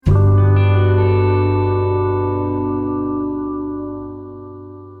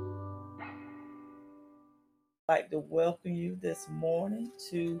like to welcome you this morning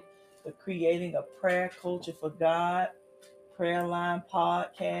to the Creating a Prayer Culture for God Prayerline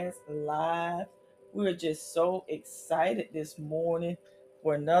podcast live. We're just so excited this morning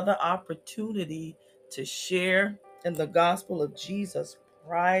for another opportunity to share in the gospel of Jesus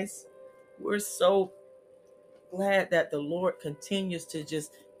Christ. We're so glad that the Lord continues to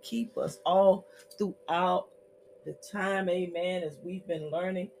just keep us all throughout the time, amen, as we've been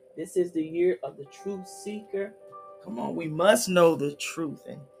learning. This is the year of the truth seeker. Come on, we must know the truth,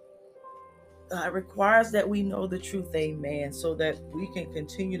 and God requires that we know the truth, amen, so that we can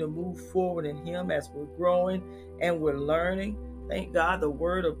continue to move forward in Him as we're growing and we're learning. Thank God the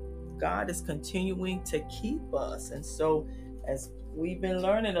Word of God is continuing to keep us. And so, as we've been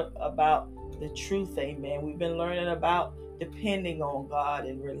learning about the truth, amen, we've been learning about depending on God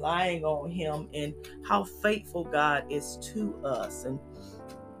and relying on Him and how faithful God is to us. And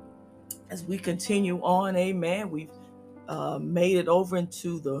as we continue on, amen, we've made it over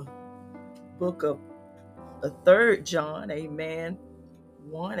into the book of the 3rd John, amen,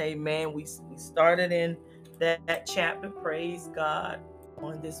 1, amen. We started in that chapter, praise God,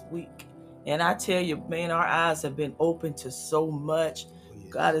 on this week. And I tell you, man, our eyes have been open to so much.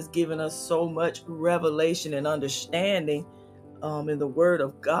 God has given us so much revelation and understanding in the Word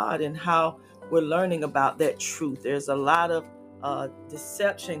of God, and how we're learning about that truth. There's a lot of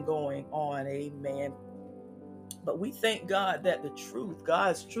deception going on, amen. But we thank God that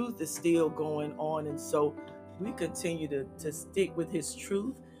God's truth is still going on. And so we continue to stick with His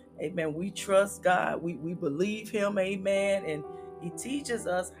truth. Amen. We trust God. We believe Him. Amen. And He teaches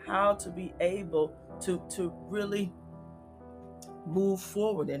us how to be able to really move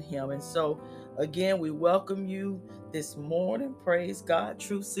forward in Him. And so, again, we welcome you this morning. Praise God,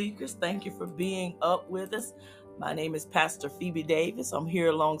 truth seekers. Thank you for being up with us. My name is Pastor Phoebe Davis. I'm here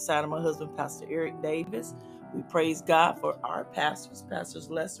alongside of my husband, Pastor Eric Davis. We praise God for our pastors, Pastors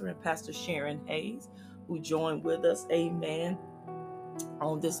Lester and Pastor Sharon Hayes, who joined with us, amen,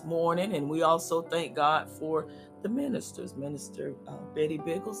 on this morning. And we also thank God for the ministers, Minister Betty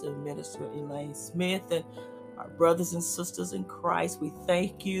Biggles and Minister Elaine Smith, and our brothers and sisters in Christ. We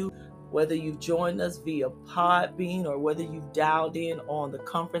thank you, whether you've joined us via Podbean or whether you've dialed in on the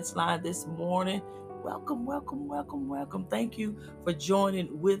conference line this morning. Welcome, welcome, welcome, welcome. Thank you for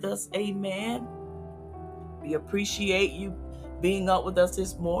joining with us. Amen. We appreciate you being up with us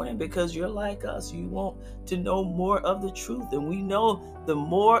this morning, because you're like us. You want to know more of the truth. And we know the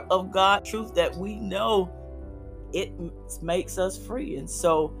more of God's truth that we know, it makes us free. And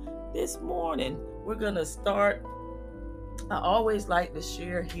so this morning, we're going to start. I always like to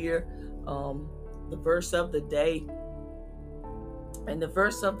share here the verse of the day. And the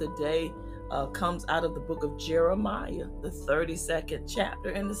verse of the day comes out of the book of Jeremiah, the 32nd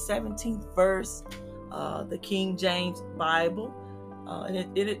chapter and the 17th verse, the King James Bible. And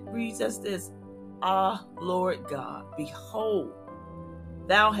it reads as this: Ah, Lord God, behold,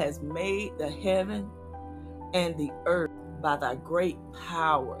 thou hast made the heaven and the earth by thy great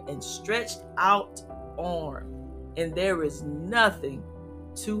power and stretched out arm, and there is nothing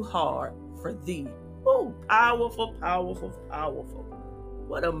too hard for thee. Oh, powerful, powerful, powerful.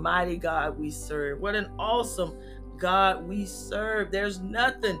 What a mighty God we serve. What an awesome God we serve. There's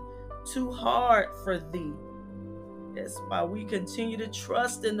nothing too hard for thee. That's why we continue to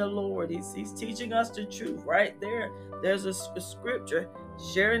trust in the Lord. He's teaching us the truth right there. There's a scripture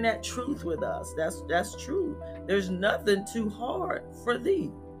sharing that truth with us. That's true. There's nothing too hard for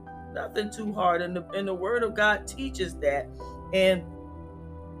thee. Nothing too hard. And the Word of God teaches that. And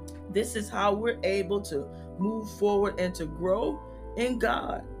this is how we're able to move forward and to grow in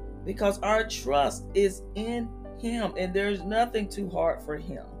God, because our trust is in Him, and there's nothing too hard for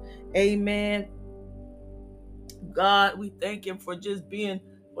Him. Amen. God, we thank Him for just being,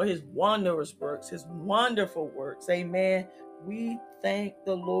 for His wondrous works, His wonderful works. Amen. We thank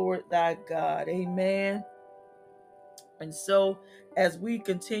the Lord thy God. Amen. And so as we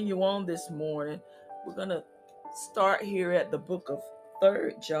continue on this morning, we're going to start here at the book of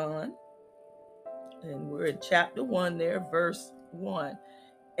 3rd John. And we're in chapter 1 there, verse 1.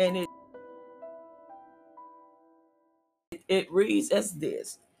 And it reads as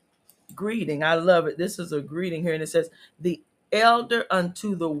this: greeting. I love it. This is a greeting here. And it says, the elder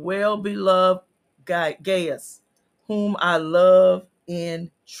unto the well-beloved Gaius, whom I love in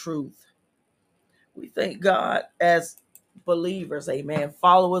truth. We thank God as believers, amen,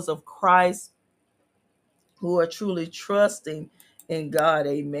 followers of Christ, who are truly trusting in God,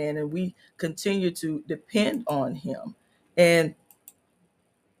 amen, and we continue to depend on Him. And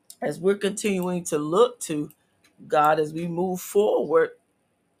as we're continuing to look to God as we move forward,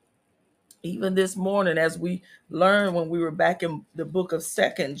 Even this morning, as we learned when we were back in the book of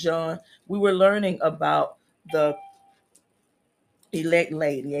Second John, we were learning about the elect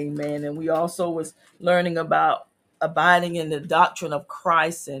lady, amen. And we also was learning about abiding in the doctrine of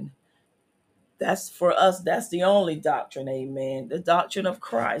Christ, and that's for us, that's the only doctrine, amen. The doctrine of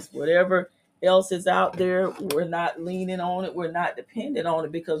Christ. Whatever else is out there, we're not leaning on it, we're not dependent on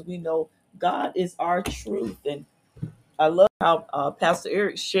it, because we know God is our truth. And I love how Pastor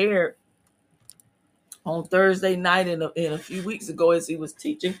Eric shared on Thursday night in a few weeks ago as he was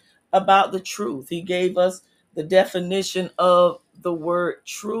teaching about the truth. He gave us the definition of the word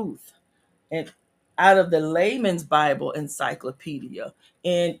truth, and out of the Layman's Bible Encyclopedia.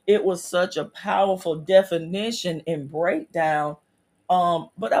 And it was such a powerful definition and breakdown.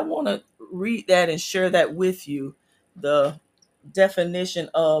 But I want to read that and share that with you. The definition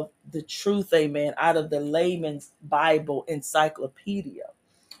of the truth, amen, out of the Layman's Bible Encyclopedia.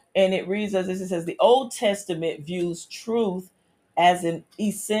 And it reads as this: it says, the Old Testament views truth as an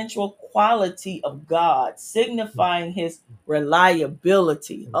essential quality of God, signifying his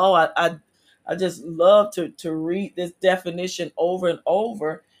reliability. Oh, I just love to read this definition over and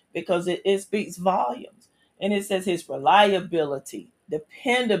over, because it speaks volumes. And it says his reliability,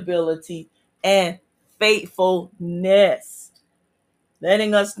 dependability, and faithfulness,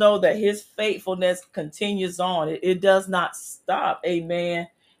 letting us know that his faithfulness continues on. It does not stop. Amen.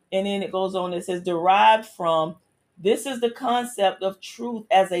 And then it goes on, it says, derived from, this is the concept of truth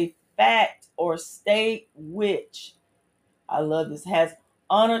as a fact or state which, I love this, has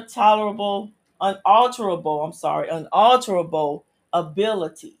unalterable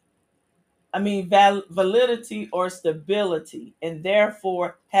ability. Validity or stability, and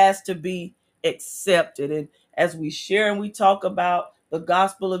therefore has to be accepted. And as we share and we talk about the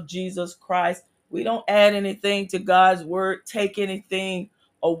gospel of Jesus Christ, we don't add anything to God's word, take anything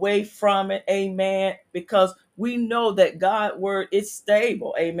away from it, amen, because we know that God's word is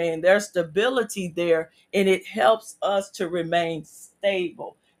stable, amen. There's stability there, and it helps us to remain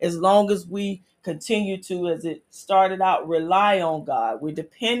stable as long as we continue to, as it started out, rely on God. We're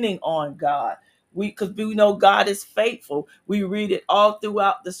depending on God. Because we know God is faithful. We read it all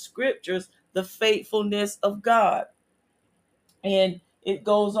throughout the scriptures, the faithfulness of God. And it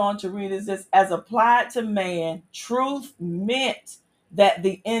goes on to read as applied to man, truth meant that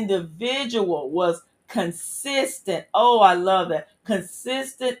the individual was consistent. Oh, I love that.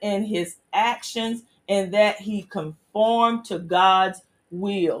 Consistent in his actions, and that he conformed to God's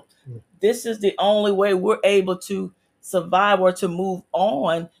will. This is the only way we're able to survive or to move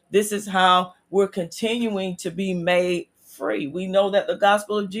on. This is how we're continuing to be made free. We know that the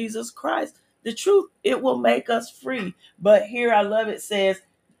gospel of Jesus Christ, the truth, it will make us free. But here, I love it, says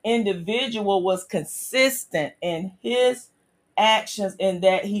individual was consistent in his actions, and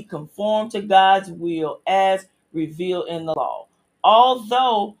that he conformed to God's will as revealed in the law.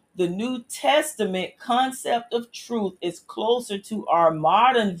 Although the New Testament concept of truth is closer to our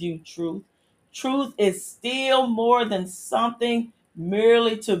modern view truth, truth is still more than something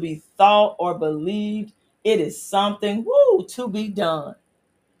merely to be thought or believed. It is something, to be done.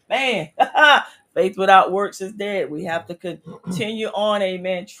 Man, faith without works is dead. We have to continue on,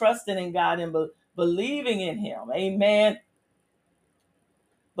 amen, trusting in God and believing in him, amen.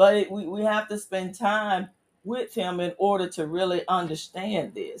 But we have to spend time with him in order to really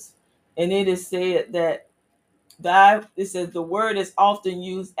understand this. And it is said that God, it says the word is often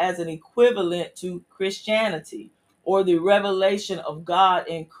used as an equivalent to Christianity or the revelation of God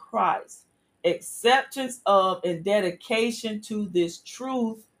in Christ. Acceptance of and dedication to this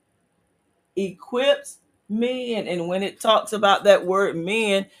truth equips men. And when it talks about that word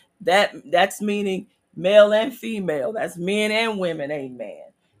men, that's meaning male and female. That's men and women, amen.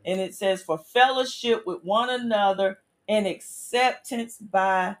 And it says for fellowship with one another and acceptance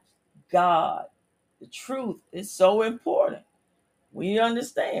by God. The truth is so important. We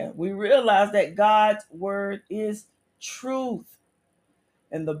understand. We realize that God's word is truth.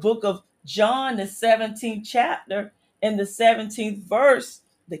 In the book of John, the 17th chapter, in the 17th verse,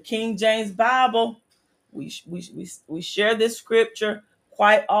 the King James Bible, we share this scripture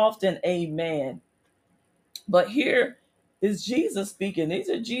quite often, amen. But here is Jesus speaking. These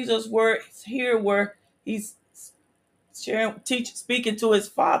are Jesus' words here, where he's speaking to his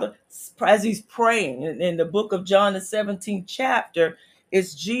Father as he's praying. In the book of John, the 17th chapter,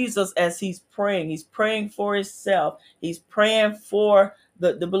 it's Jesus as he's praying. He's praying for himself. He's praying for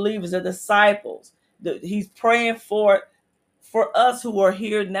the believers, the disciples. He's praying for us who are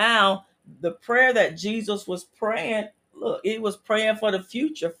here now. The prayer that Jesus was praying, look, he was praying for the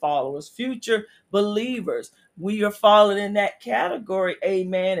future followers, future believers. We are falling in that category,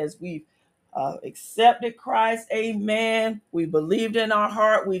 amen, as we've accepted Christ, amen. We believed in our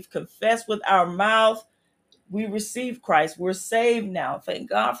heart. We've confessed with our mouth. We received Christ. We're saved now. Thank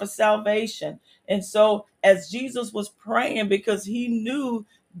God for salvation. And so, as Jesus was praying, because he knew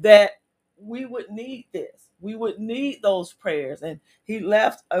that we would need this, we would need those prayers. And he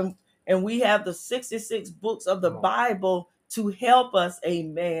left, and we have the 66 books of the Bible to help us,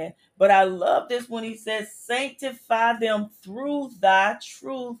 amen. But I love this when he says, sanctify them through thy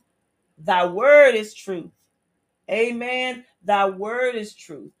truth. Thy word is truth. Amen. Thy word is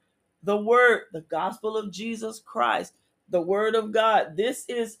truth. The word, the gospel of Jesus Christ, the word of God. This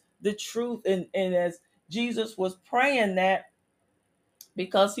is the truth. And as Jesus was praying that,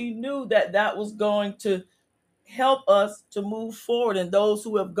 because he knew that that was going to help us to move forward, and those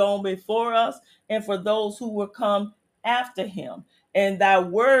who have gone before us, and for those who will come after him. And thy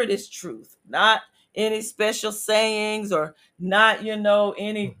word is truth, not any special sayings, or not,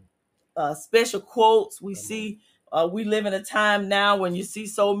 any special quotes. We see, we live in a time now when you see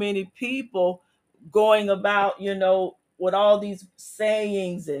so many people going about, with all these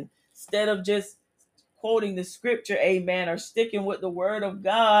sayings, and instead of just quoting the scripture, amen, or sticking with the word of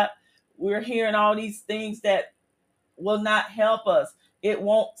God, we're hearing all these things that will not help us. It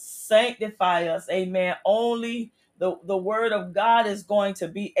won't sanctify us. Amen. Only the word of God is going to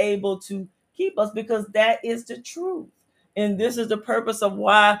be able to keep us, because that is the truth. And this is the purpose of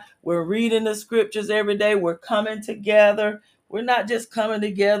why we're reading the scriptures every day. We're coming together. We're not just coming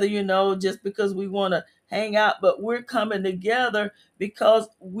together, just because we want to hang out, but we're coming together because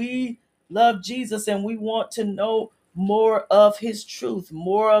we love Jesus, and we want to know more of his truth,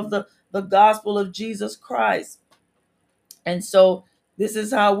 more of the gospel of Jesus Christ. And so this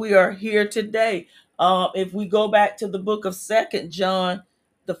is how we are here today. If we go back to the book of 2nd John,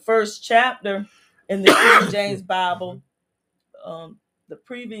 the first chapter in the King James Bible, the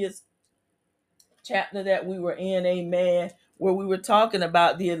previous chapter that we were in, amen, where we were talking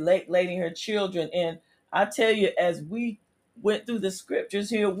about the elect lady and her children. And I tell you, as we went through the scriptures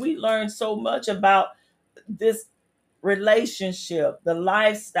here, we learned so much about this relationship, the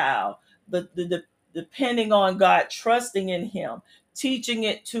lifestyle, the depending on God, trusting in him, teaching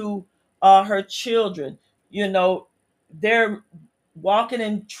it to her children. They're walking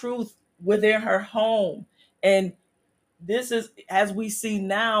in truth within her home. And this is, as we see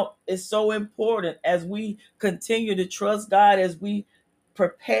now, is so important as we continue to trust God, as we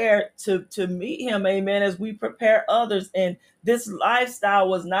prepare to meet him, amen, as we prepare others. And this lifestyle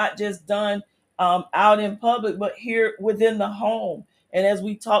was not just done out in public, but here within the home. And as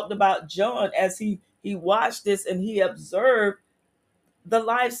we talked about John, as he watched this and he observed the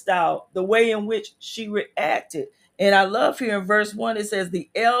lifestyle, the way in which she reacted. And I love here in verse 1, it says, the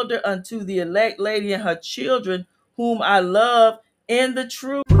elder unto the elect lady and her children, whom I love in the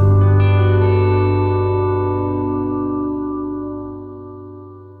truth.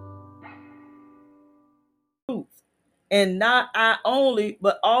 And not I only,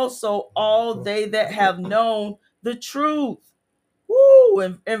 but also all they that have known the truth. Woo!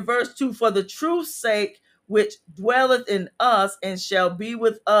 In verse 2, for the truth's sake, which dwelleth in us and shall be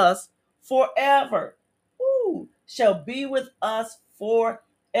with us forever. Woo! Shall be with us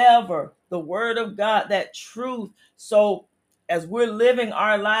forever. The word of God, that truth. So as we're living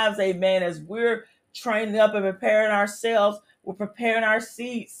our lives, amen, as we're training up and preparing ourselves, we're preparing our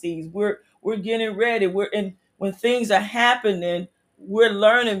seeds. We're getting ready. We're in, when things are happening, we're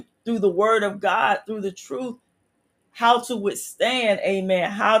learning through the word of God, through the truth, how to withstand, amen,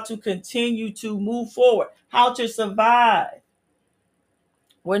 how to continue to move forward, how to survive.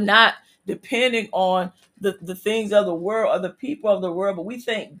 We're not depending on the things of the world or the people of the world, but we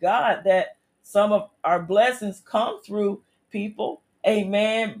thank God that some of our blessings come through people,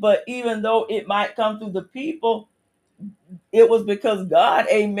 amen. But even though it might come through the people, it was because God,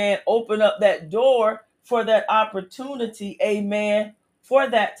 amen, opened up that door for that opportunity, amen, for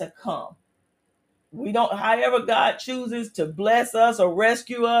that to come. We don't, however God chooses to bless us or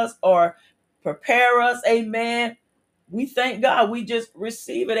rescue us or prepare us, amen, we thank God. We just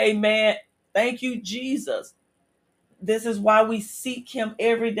receive it, amen. Thank you, Jesus. This is why we seek him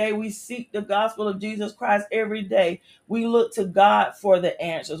every day. We seek the gospel of Jesus Christ every day. We look to God for the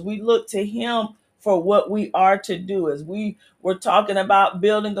answers. We look to him for what we are to do. As we were talking about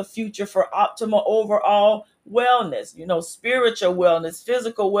building the future for optimal overall wellness, spiritual wellness,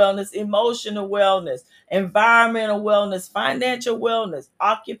 physical wellness, emotional wellness, environmental wellness, financial wellness,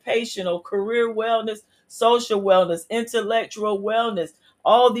 occupational, career wellness, social wellness, intellectual wellness,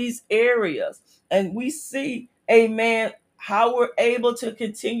 all these areas. And we see, amen, how we're able to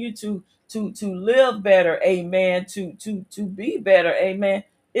continue to live better, amen, to be better, amen,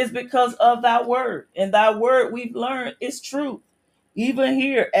 is because of thy word. And thy word, we've learned, is truth. Even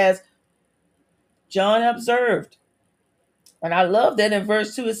here, as John observed, and I love that in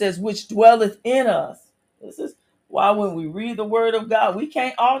verse 2, it says, which dwelleth in us. This is why when we read the word of God, we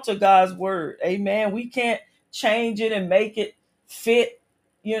can't alter God's word. Amen. We can't change it and make it fit,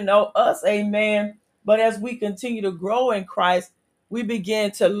 us. Amen. But as we continue to grow in Christ, we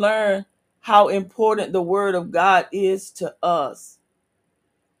begin to learn how important the word of God is to us.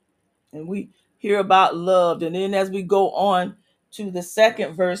 And we hear about love. And then as we go on to the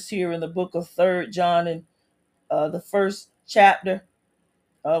second verse here in the book of 3rd John, and the first chapter,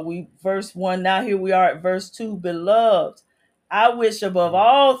 we verse 1. Now here we are at verse 2. Beloved, I wish above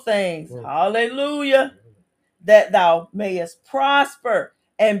all things, hallelujah, that thou mayest prosper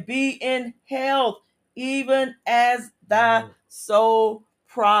and be in health, even as thy soul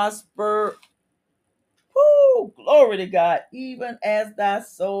prosper. Woo, glory to God. Even as thy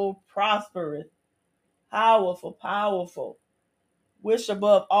soul prospereth. Powerful, powerful. Wish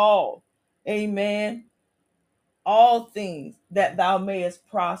above all, amen, all things that thou mayest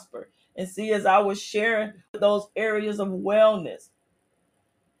prosper. And see, as I was sharing those areas of wellness,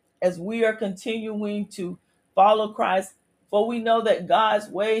 as we are continuing to follow Christ, for we know that God's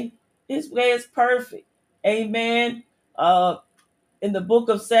way, his way is perfect. Amen. In the book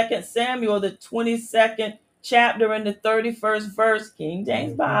of 2 Samuel, the 22nd chapter and the 31st verse, King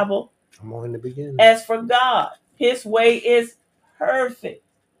James Bible. I'm on in the beginning. As for God, his way is perfect.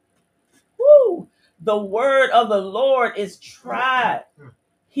 Woo! The word of the Lord is tried.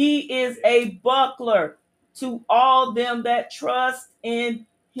 He is a buckler to all them that trust in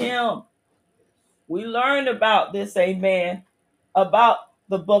him. We learned about this, amen, about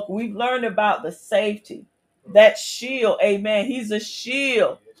the book. We've learned about the safety, that shield, amen. He's a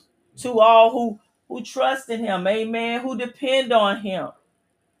shield to all who trust in him, amen, who depend on him.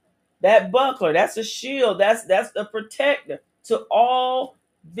 That buckler, that's a shield, that's the protector to all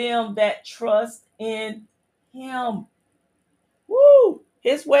them that trust in him. Woo!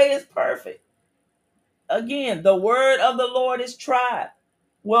 His way is perfect. Again, the word of the Lord is tried.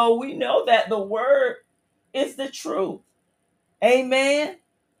 Well, we know that the word is the truth. Amen.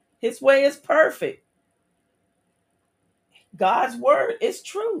 His way is perfect. God's word is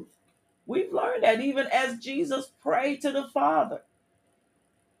truth. We've learned that even as Jesus prayed to the Father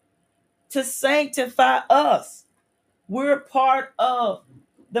to sanctify us, we're part of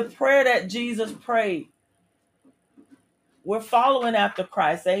the prayer that Jesus prayed. We're following after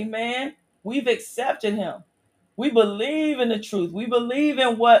Christ. Amen. We've accepted him. We believe in the truth. We believe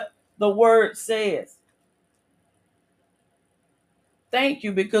in what the word says. Thank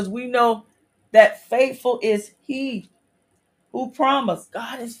you, because we know that faithful is he who promised.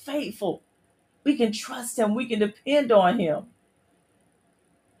 God is faithful. We can trust him. We can depend on him.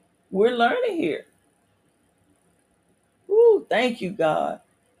 We're learning here. Ooh, thank you, God.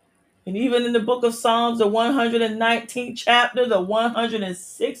 And even in the book of Psalms, the 119th chapter, the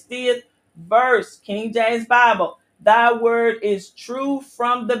 160th verse, King James Bible, thy word is true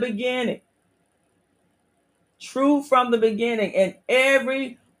from the beginning. True from the beginning, and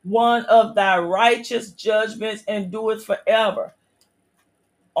every one of thy righteous judgments endureth forever.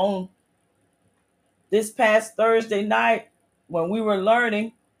 On this past Thursday night, when we were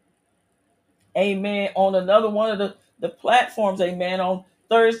learning, amen, on another one of the platforms, amen, on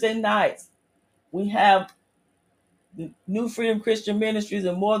Thursday nights, we have the New Freedom Christian Ministries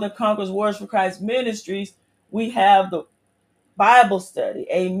and More Than Conquerors Words for Christ Ministries. We have the Bible study,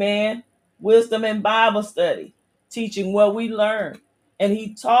 amen, wisdom and Bible study, teaching what we learned. And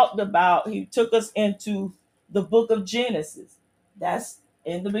he took us into the book of Genesis. That's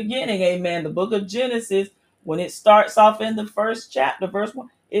in the beginning, amen. The book of Genesis, when it starts off in the first chapter, verse 1,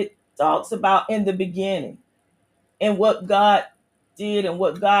 it talks about in the beginning and what God did and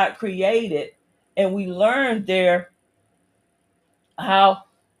what God created. And we learned there how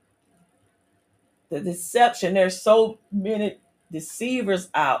the deception, there's so many deceivers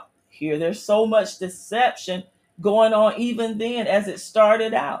out here. There's so much deception going on even then as it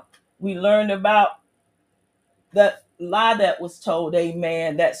started out. We learned about that lie that was told,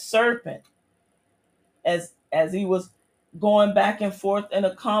 amen, that serpent, as he was going back and forth in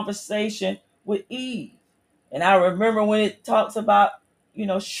a conversation with Eve. And I remember when it talks about,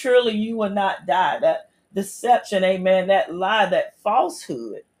 surely you will not die. That deception, amen, that lie, that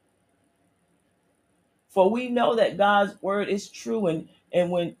falsehood. For we know that God's word is true.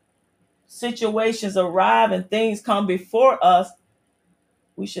 And when situations arrive and things come before us,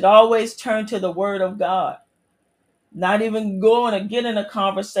 we should always turn to the word of God. Not even going to get in a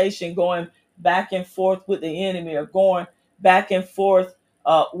conversation, going back and forth with the enemy, or going back and forth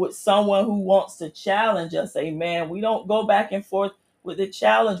with someone who wants to challenge us. Amen. We don't go back and forth with the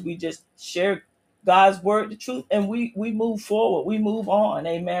challenge. We just share God's word, the truth, and we move forward. We move on.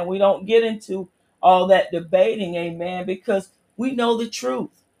 Amen. We don't get into all that debating. Amen. Because we know the truth.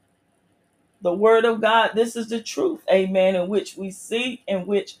 The word of God, this is the truth. Amen. In which we see, in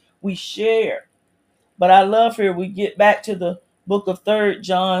which we share. But I love here we get back to the book of 3rd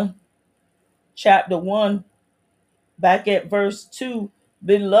John, chapter 1, back at verse 2.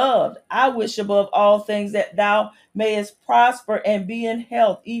 Beloved, I wish above all things that thou mayest prosper and be in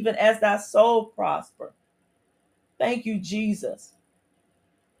health, even as thy soul prosper. Thank you, Jesus,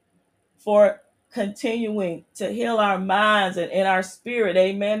 for continuing to heal our minds and our spirit.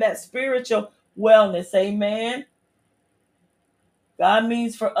 Amen. That spiritual wellness. Amen. God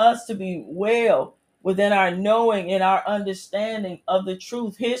means for us to be well within our knowing and our understanding of the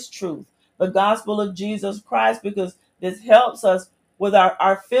truth, his truth, the gospel of Jesus Christ, because this helps us with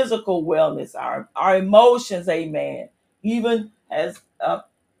our physical wellness, our emotions, amen. Even as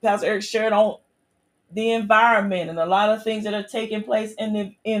Pastor Eric shared on the environment and a lot of things that are taking place in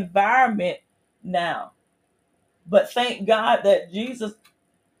the environment now. But thank God that Jesus,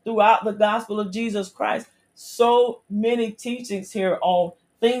 throughout the gospel of Jesus Christ, so many teachings here on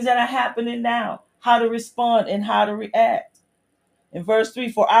things that are happening now, how to respond and how to react. In verse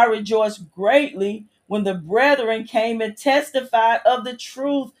 3, for I rejoiced greatly when the brethren came and testified of the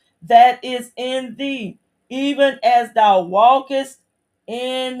truth that is in thee, even as thou walkest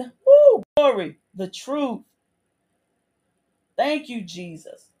in glory, the truth. Thank you,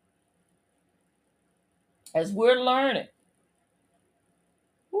 Jesus. As we're learning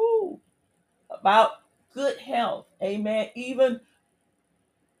about good health, amen, even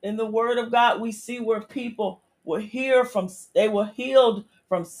in the word of God, we see where people they were healed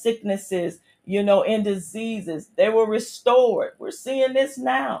from sicknesses, and diseases. They were restored. We're seeing this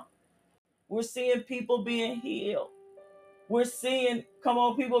now. We're seeing people being healed. We're seeing, come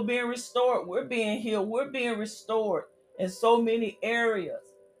on, people being restored. We're being healed. We're being restored in so many areas.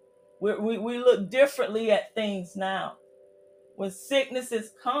 We look differently at things now. When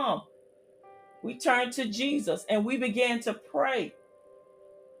sicknesses come, we turn to Jesus and we begin to pray.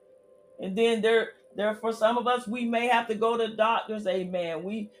 And then there for some of us, we may have to go to doctors, amen.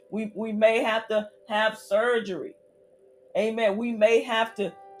 We may have to have surgery. Amen. We may have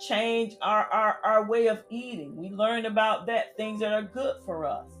to change our way of eating. We learn about that, things that are good for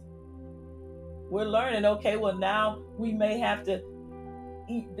us. We're learning, okay, well now we may have to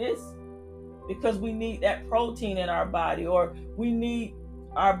eat this because we need that protein in our body, or we need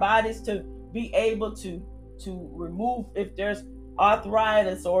our bodies to be able to remove if there's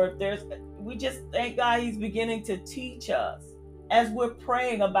arthritis, or if there's, we just thank God he's beginning to teach us as we're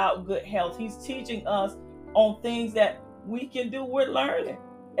praying about good health. He's teaching us on things that we can do. We're learning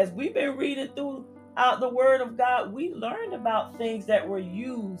as we've been reading throughout the word of God. We learned about things that were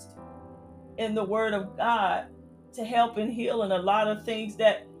used in the word of God to help and heal, and a lot of things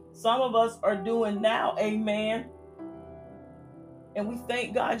that some of us are doing now, amen. And we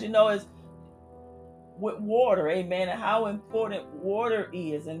thank God, as with water, amen, and how important water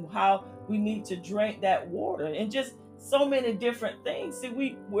is, and how we need to drink that water, and just so many different things. See,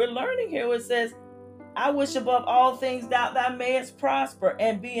 we're learning here where it says, I wish above all things that thou mayest prosper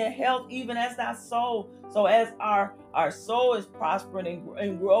and be in health, even as thy soul. So as our soul is prospering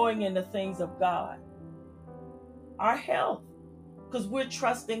and growing in the things of God, our health, because we're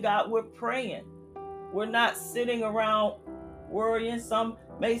trusting God, we're praying. We're not sitting around worrying. Some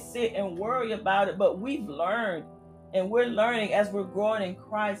may sit and worry about it, but we've learned, and we're learning as we're growing in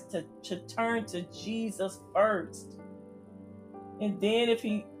Christ to turn to Jesus first. And then if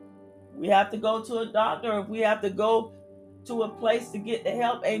we have to go to a doctor, or if we have to go to a place to get the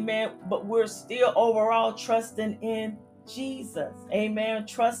help, amen, but we're still overall trusting in Jesus, amen,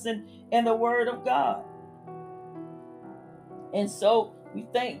 trusting in the word of God. And so we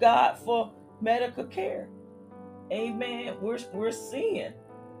thank God for medical care. Amen. We're seeing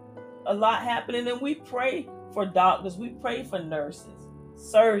a lot happening, and we pray for doctors, we pray for nurses,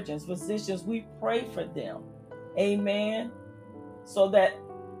 surgeons, physicians, we pray for them. Amen. So that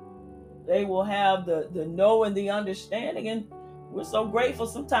they will have the know and the understanding. And we're so grateful.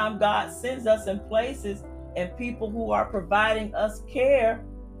 Sometimes God sends us in places, and people who are providing us care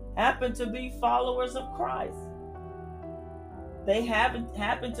happen to be followers of Christ. They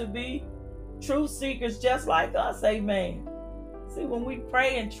happen to be truth seekers just like us. Amen. See, when we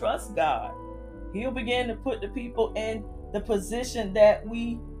pray and trust God, he'll begin to put the people in the position that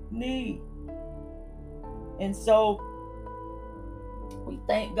we need. And so we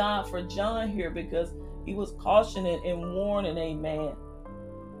thank God for John here, because he was cautioning and warning, amen,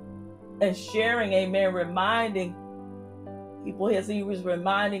 and sharing, amen, reminding people as he was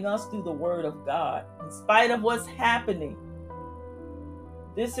reminding us through the word of God. In spite of what's happening,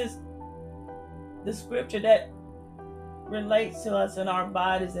 this is the scripture that relates to us in our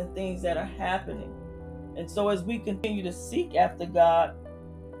bodies and things that are happening. And so as we continue to seek after God,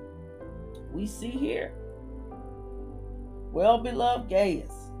 we see here, well-beloved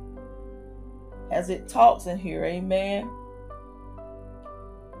Gaius, as it talks in here, amen.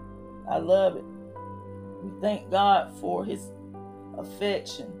 I love it. We thank God for his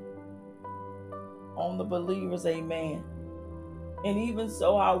affection on the believers, amen. And even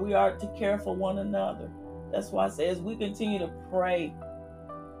so, how we are to care for one another. That's why I say, as we continue to pray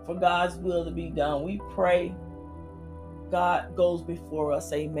for God's will to be done, we pray God goes before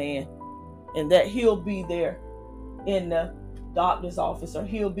us, amen. And that he'll be there in the doctor's office, or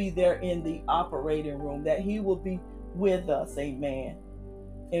he'll be there in the operating room, that he will be with us, amen.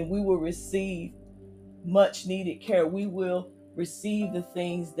 And we will receive much needed care. We will receive the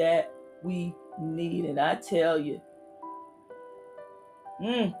things that we need. And I tell you,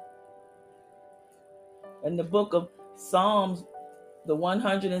 in the book of Psalms, the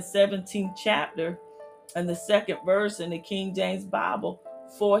 117th chapter and the 2nd verse in the King James Bible,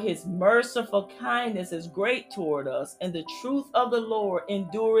 for his merciful kindness is great toward us, and the truth of the Lord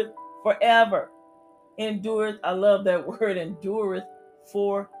endureth forever. Endureth, I love that word, endureth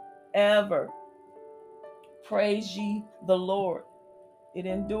forever. Praise ye the Lord. It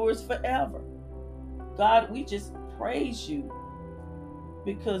endures forever. God, we just praise you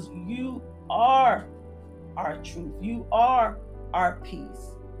because you are our truth. You are our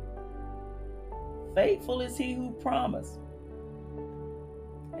peace. Faithful is he who promised.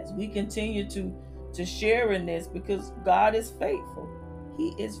 As we continue to share in this, because God is faithful.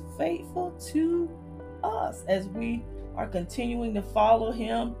 He is faithful to us as we are continuing to follow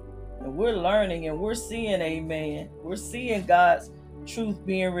him, and we're learning and we're seeing, amen. We're seeing God's truth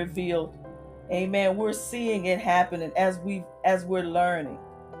being revealed. Amen. We're seeing it happening as we're learning.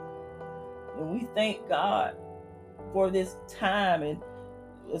 And we thank God for this time, and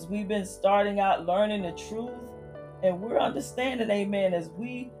as we've been starting out learning the truth, and we're understanding, amen, as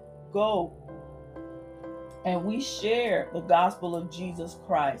we go and we share the gospel of Jesus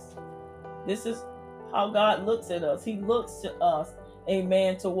Christ. This is how God looks at us. He looks to us,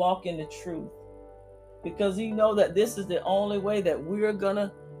 amen, to walk in the truth, because he knows that this is the only way that we're going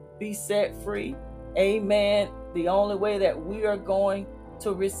to be set free. Amen. The only way that we are going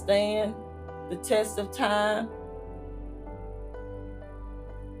to withstand the test of time.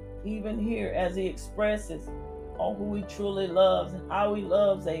 Even here, as he expresses on who he truly loves and how he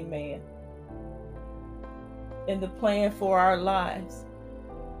loves, amen, and the plan for our lives.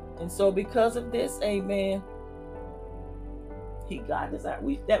 And so because of this, amen, God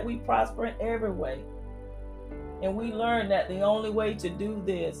desires that we prosper in every way. And we learn that the only way to do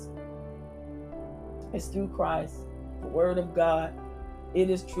this is through Christ, the word of God. It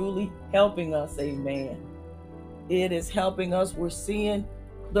is truly helping us, amen. It is helping us. We're seeing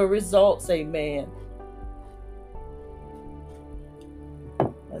the results, amen,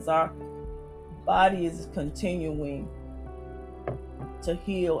 as our body is continuing to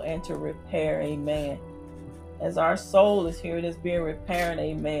heal and to repair, amen. As our soul is here, it is being repaired,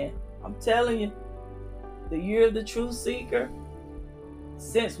 amen. I'm telling you, the year of the truth seeker,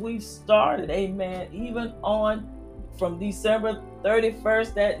 since we've started, amen, even on from December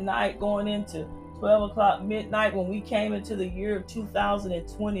 31st that night going into 12 o'clock midnight, when we came into the year of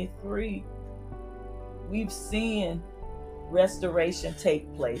 2023, we've seen restoration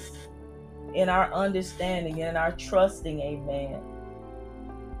take place in our understanding and our trusting, amen.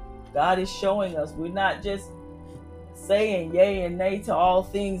 God is showing us we're not just saying yay and nay to all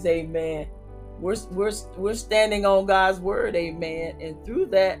things, amen. We're standing on God's word, amen. And through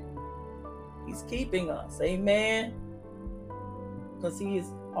that, he's keeping us, amen. Because he has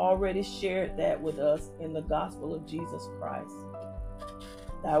already shared that with us in the gospel of Jesus Christ.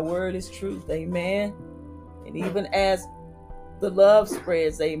 Thy word is truth, amen. And even as the love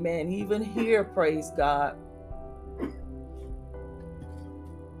spreads, amen, even here, praise God.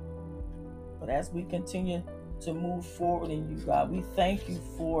 But as we continue to move forward in you, God, we thank you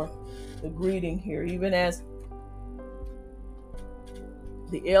for the greeting here, even as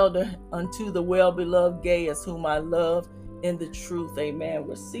the elder unto the well-beloved Gaius, whom I love in the truth, amen.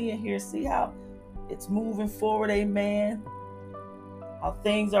 We're seeing here, see how it's moving forward, amen. How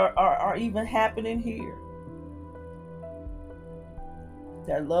things are even happening here.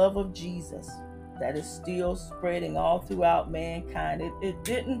 That love of Jesus that is still spreading all throughout mankind. It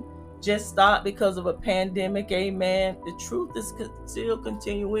didn't just stop because of a pandemic, amen. The truth is still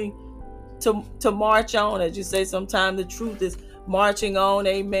continuing to march on. As you say, sometimes the truth is marching on.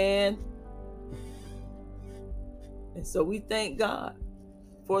 Amen. And so we thank God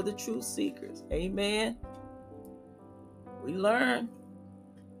for the truth seekers. Amen. We learn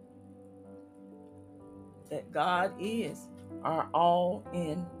that God is our all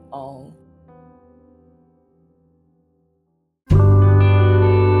in all.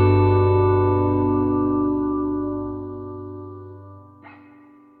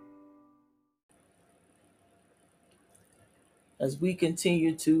 As we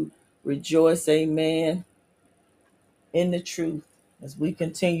continue to rejoice, amen, in the truth, as we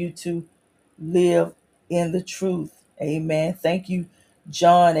continue to live in the truth, amen. Thank you,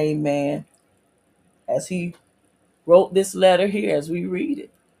 John, amen, as he wrote this letter here, as we read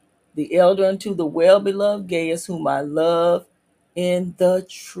it. The elder unto the well-beloved Gaius, whom I love in the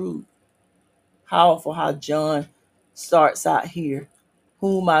truth. Powerful how John starts out here.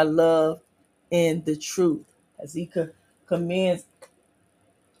 Whom I love in the truth. As he commends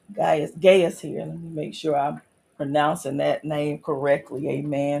Gaius here. Let me make sure I'm pronouncing that name correctly.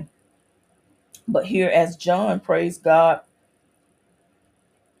 Amen. But here, as John, praise God,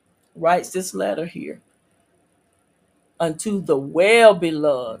 writes this letter here. Unto the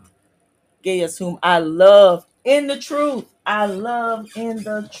well-beloved Gaius, whom I love in the truth. I love in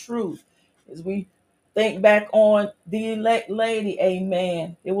the truth. As we think back on the elect lady,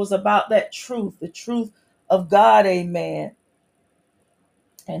 amen. It was about that truth, the truth of God, amen.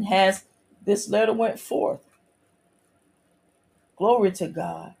 And as this letter went forth, glory to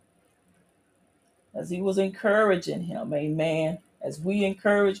God, as he was encouraging him, amen. As we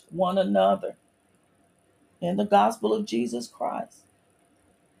encourage one another in the gospel of Jesus Christ.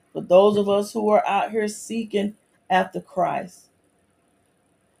 For those of us who are out here seeking after Christ,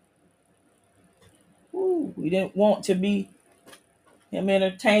 we didn't want to be him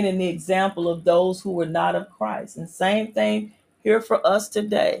entertaining the example of those who were not of Christ. And same thing here for us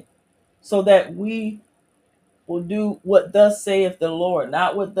today, so that we will do what thus saith the Lord,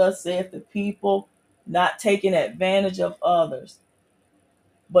 not what thus saith the people, not taking advantage of others,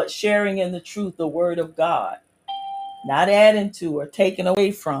 but sharing in the truth the word of God, not adding to or taking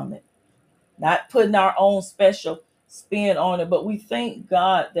away from it, not putting our own special spin on it. But we thank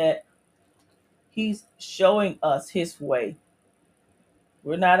God that he's showing us his way.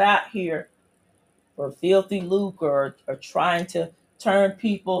 We're not out here for filthy lucre or trying to turn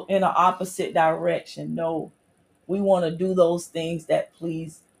people in an opposite direction. No, we want to do those things that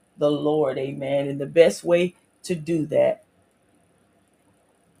please the Lord. Amen. And the best way to do that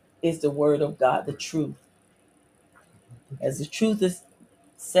is the word of God, the truth. As the truth is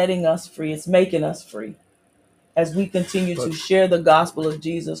setting us free, it's making us free. As we continue to share the gospel of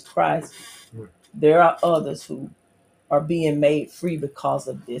Jesus Christ, there are others who are being made free because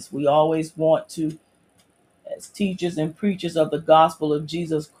of this. We always want to, as teachers and preachers of the gospel of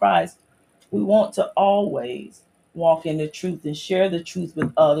Jesus Christ, we want to always walk in the truth and share the truth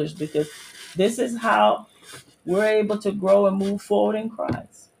with others, because this is how we're able to grow and move forward in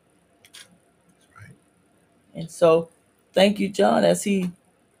Christ. And so, thank you, John, as he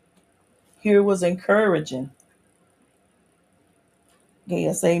here was encouraging.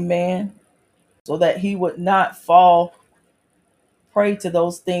 Yes, amen. So that he would not fall prey to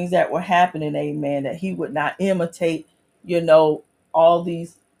those things that were happening, amen. That he would not imitate, all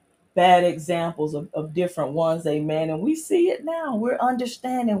these bad examples of different ones, amen. And we see it now. We're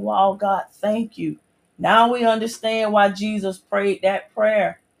understanding why, oh God, thank you. Now we understand why Jesus prayed that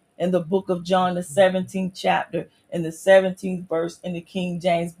prayer in the book of John, the 17th chapter, in the 17th verse in the King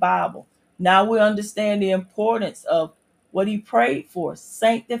James Bible. Now we understand the importance of what he prayed for.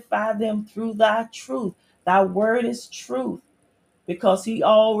 Sanctify them through thy truth. Thy word is truth, because he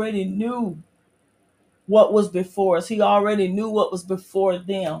already knew what was before us. He already knew what was before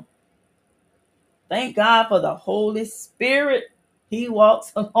them. Thank God for the Holy Spirit. He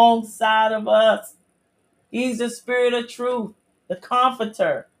walks alongside of us. He's the Spirit of truth, the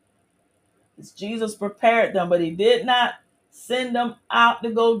comforter. It's Jesus prepared them, but he did not send them out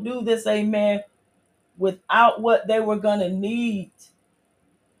to go do this, amen, without what they were going to need.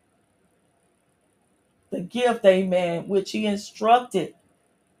 The gift, amen, which he instructed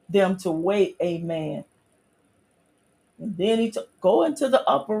them to wait, amen. And then he go into the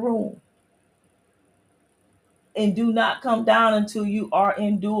upper room and do not come down until you are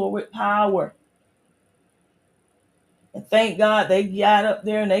endued with power. And thank God they got up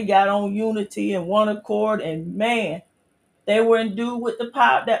there and they got on unity and one accord, and man, they were endued with the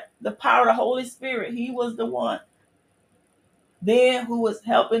power of the Holy Spirit. He was the one then who was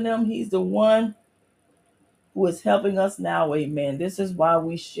helping them. He's the one who is helping us now, amen. This is why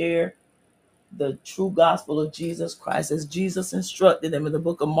we share the true gospel of Jesus Christ, as Jesus instructed them in the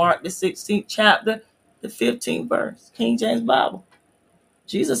book of Mark, the 16th chapter, the 15th verse, King James Bible.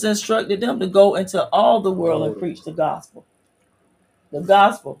 Jesus instructed them to go into all the world and preach the gospel. The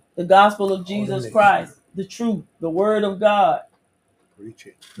gospel of Jesus Christ, the truth, the word of God. Preach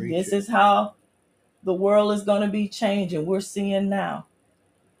it. This is how the world is going to be changing. We're seeing now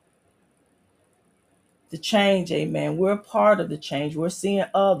the change, amen. We're part of the change. We're seeing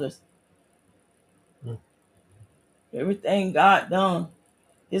others. Everything God done,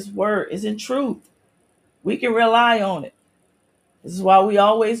 his word is in truth. We can rely on it. This is why we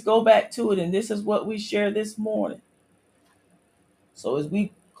always go back to it, and this is what we share this morning. So as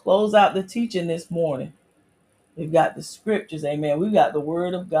we close out the teaching this morning, we've got the scriptures, amen. We've got the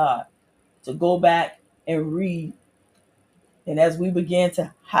word of God to go back and read. And as we begin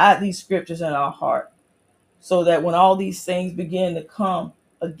to hide these scriptures in our heart, so that when all these things begin to come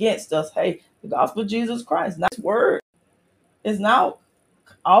against us, hey, the gospel of Jesus Christ, now this word is now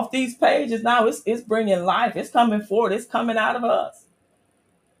off these pages. Now it's bringing life. It's coming forward. It's coming out of us.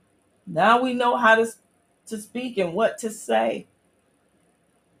 Now we know how to speak and what to say.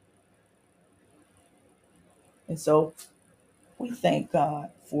 And so we thank God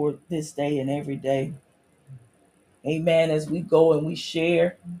for this day and every day. Amen. As we go and we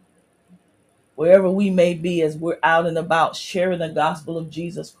share wherever we may be, as we're out and about sharing the gospel of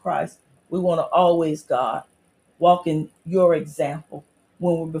Jesus Christ, we want to always, God, walk in your example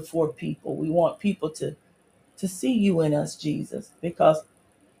when we're before people. We want people to see you in us, Jesus, because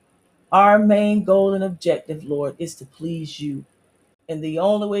our main goal and objective, Lord, is to please you. And the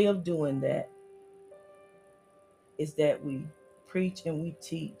only way of doing that is that we preach and we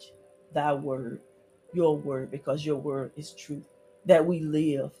teach thy word, your word, because your word is truth, that we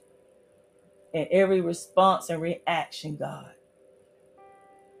live. And every response and reaction, God,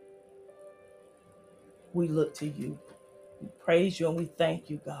 we look to you. We praise you and we thank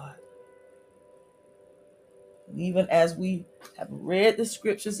you, God. And even as we have read the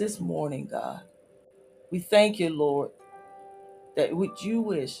scriptures this morning, God, we thank you, Lord, that what you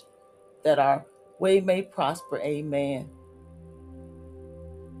wish that our way may prosper, amen.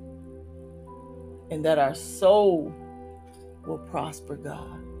 And that our soul will prosper,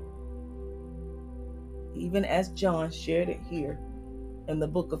 God. Even as John shared it here in the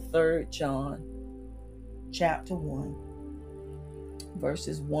book of 3 John, chapter 1,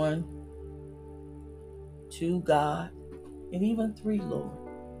 verses 1, 2, God, and even 3, Lord.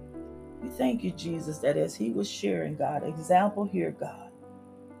 We thank you, Jesus, that as he was sharing, God, example here, God,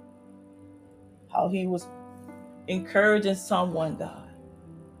 how he was encouraging someone, God,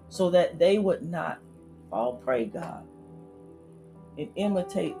 so that they would not fall prey, God, and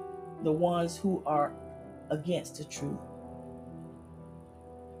imitate the ones who are against the truth,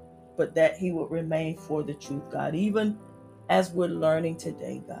 but that he would remain for the truth, God, even as we're learning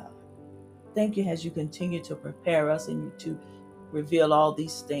today, God. Thank you as you continue to prepare us and you to reveal all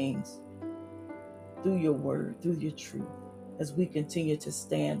these things through your word, through your truth, as we continue to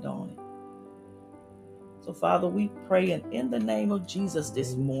stand on it. So, Father, we pray in the name of Jesus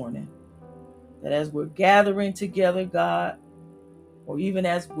this morning that as we're gathering together, God, or even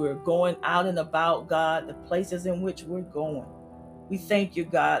as we're going out and about, God, the places in which we're going, we thank you,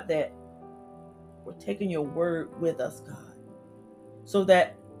 God, that we're taking your word with us, God, so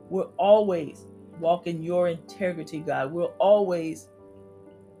that we'll always walk in your integrity, God. We'll always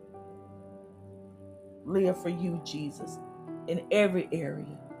live for you, Jesus, in every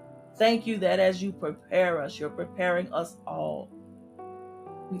area. Thank you that as you prepare us, you're preparing us all.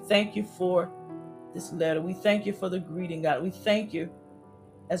 We thank you for this letter. We thank you for the greeting, God. We thank you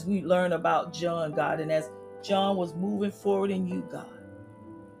as we learn about John, God, and as John was moving forward in you, God,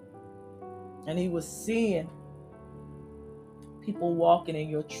 and he was seeing people walking in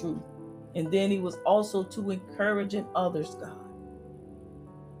your truth. And then he was also to encouraging others, God,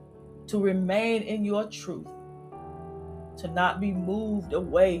 to remain in your truth, to not be moved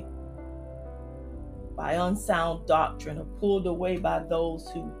away by unsound doctrine or pulled away by those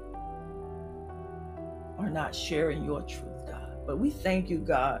who are not sharing your truth, God. But we thank you,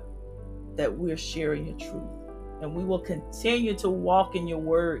 God, that we're sharing your truth. And we will continue to walk in your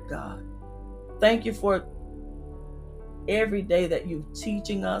word, God. Thank you for every day that you're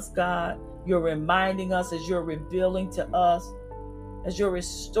teaching us, God. You're reminding us as you're revealing to us, as you're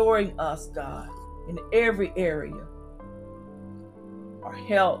restoring us, God, in every area. Our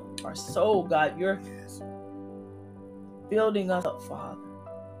health, our soul, God, you're building us up, Father.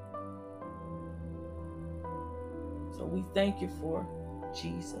 So we thank you for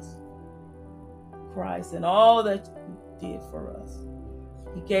Jesus Christ and all that you did for us.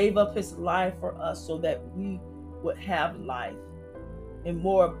 He gave up his life for us so that we would have life and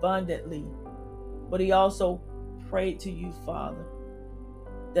more abundantly. But he also prayed to you, Father,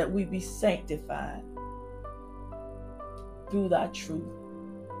 that we be sanctified through thy truth.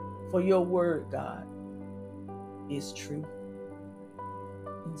 For your word, God, is true.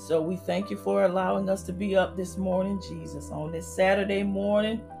 And so we thank you for allowing us to be up this morning, Jesus, on this Saturday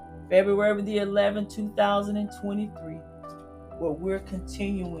morning, February the 11th, 2023, where we're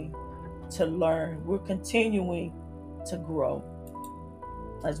continuing to learn. We're continuing to grow.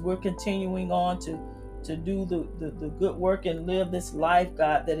 As we're continuing on to do the good work and live this life,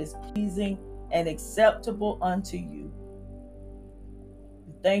 God, that is pleasing and acceptable unto you.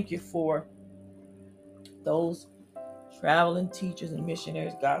 Thank you for those traveling teachers and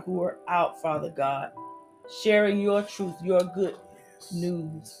missionaries, God, who are out, Father God, sharing your truth, your good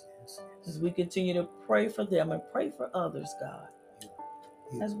news. As we continue to pray for them and pray for others, God.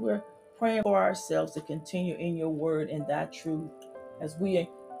 As we're praying for ourselves to continue in your word and that truth. As we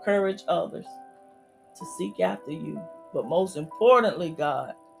encourage others to seek after you. But most importantly,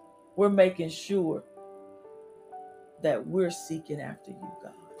 God, we're making sure that we're seeking after you,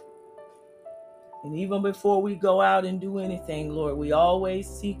 God. And even before we go out and do anything, Lord, we always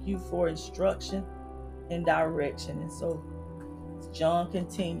seek you for instruction and direction. And so John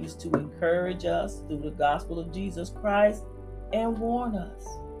continues to encourage us through the gospel of Jesus Christ and warn us.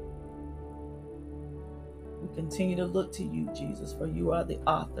 We continue to look to you, Jesus, for you are the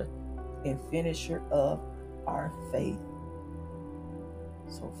author and finisher of our faith.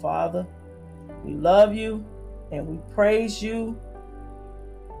 So, Father, we love you and we praise you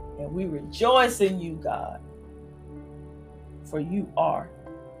and we rejoice in you, God, for you are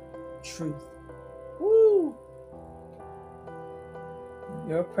truth. Woo! In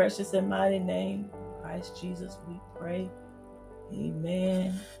your precious and mighty name, Christ Jesus, we pray.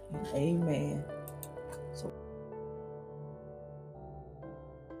 Amen and amen. So